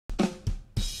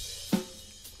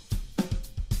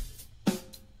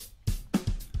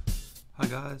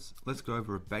guys, let's go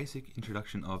over a basic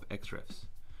introduction of XREFs.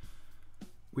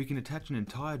 We can attach an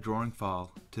entire drawing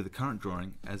file to the current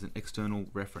drawing as an external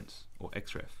reference, or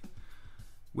XREF.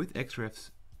 With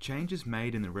XREFs, changes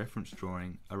made in the reference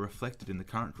drawing are reflected in the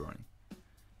current drawing.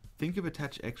 Think of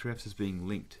attached XREFs as being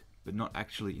linked, but not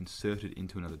actually inserted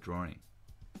into another drawing.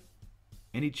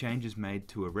 Any changes made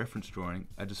to a reference drawing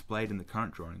are displayed in the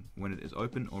current drawing when it is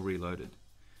open or reloaded.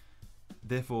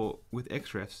 Therefore, with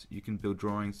XREFs, you can build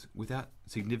drawings without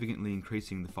significantly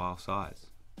increasing the file size.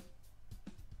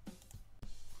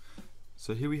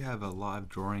 So here we have a live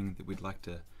drawing that we'd like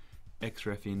to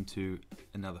XREF into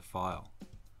another file.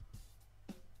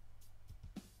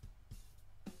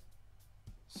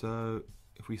 So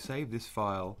if we save this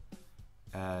file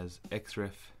as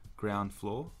XREF ground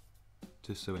floor,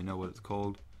 just so we know what it's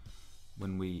called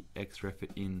when we XREF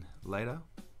it in later.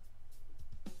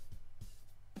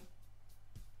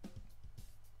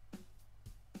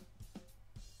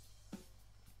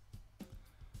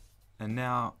 And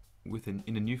now in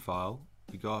a new file,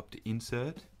 we go up to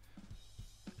Insert,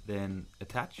 then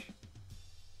Attach,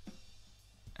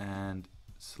 and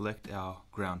select our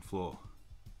ground floor.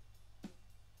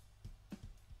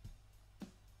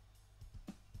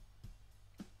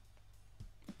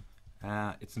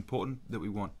 It's important that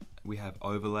we have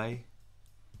Overlay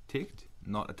ticked,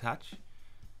 not Attach,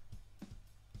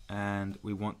 and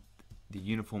we want the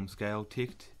Uniform Scale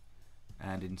ticked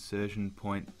and Insertion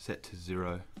Point set to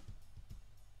 0.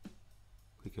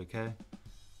 Click OK.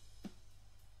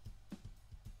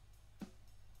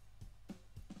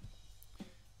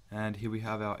 And here we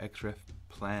have our XREF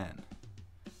plan.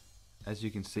 As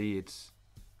you can see, it's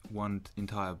one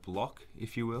entire block,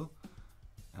 if you will,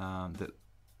 that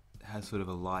has sort of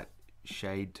a light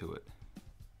shade to it.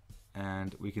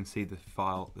 And we can see the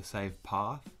file, the save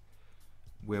path,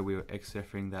 where we are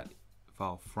XREFing that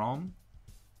file from.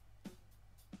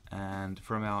 And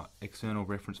from our external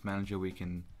reference manager, we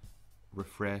can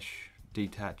refresh,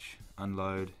 detach,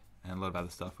 unload, and a lot of other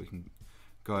stuff we can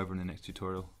go over in the next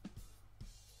tutorial.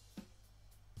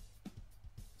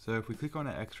 So if we click on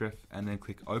our XREF and then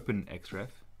click Open XREF,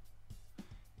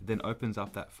 it then opens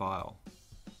up that file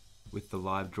with the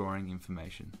live drawing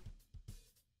information.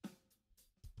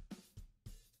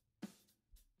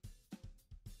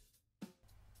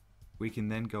 We can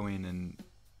then go in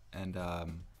and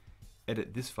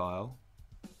edit this file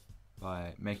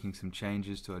by making some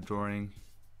changes to our drawing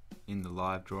in the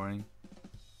live drawing.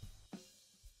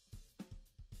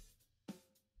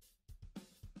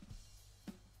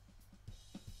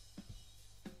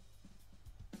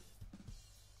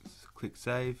 Click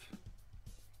Save.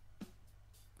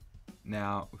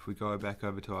 Now if we go back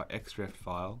over to our XREF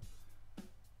file,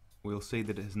 we'll see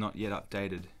that it has not yet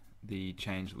updated the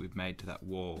change that we've made to that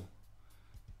wall.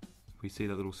 We see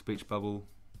that little speech bubble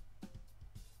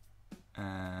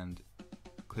and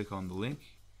click on the link,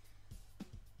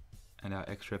 and our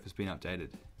XREF has been updated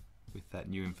with that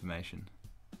new information.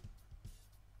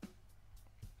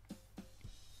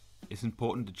 It's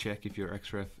important to check if your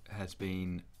XREF has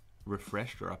been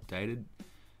refreshed or updated.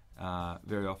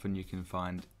 Very often you can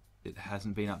find it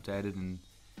hasn't been updated and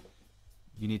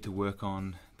you need to work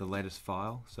on the latest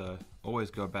file, so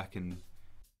always go back and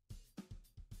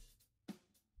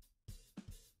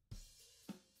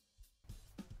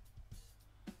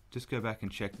just go back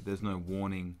and check that there's no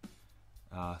warning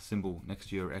symbol next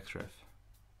to your XREF.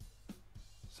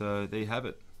 So there you have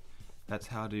it. That's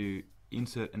how to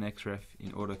insert an XREF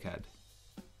in AutoCAD.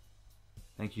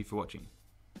 Thank you for watching.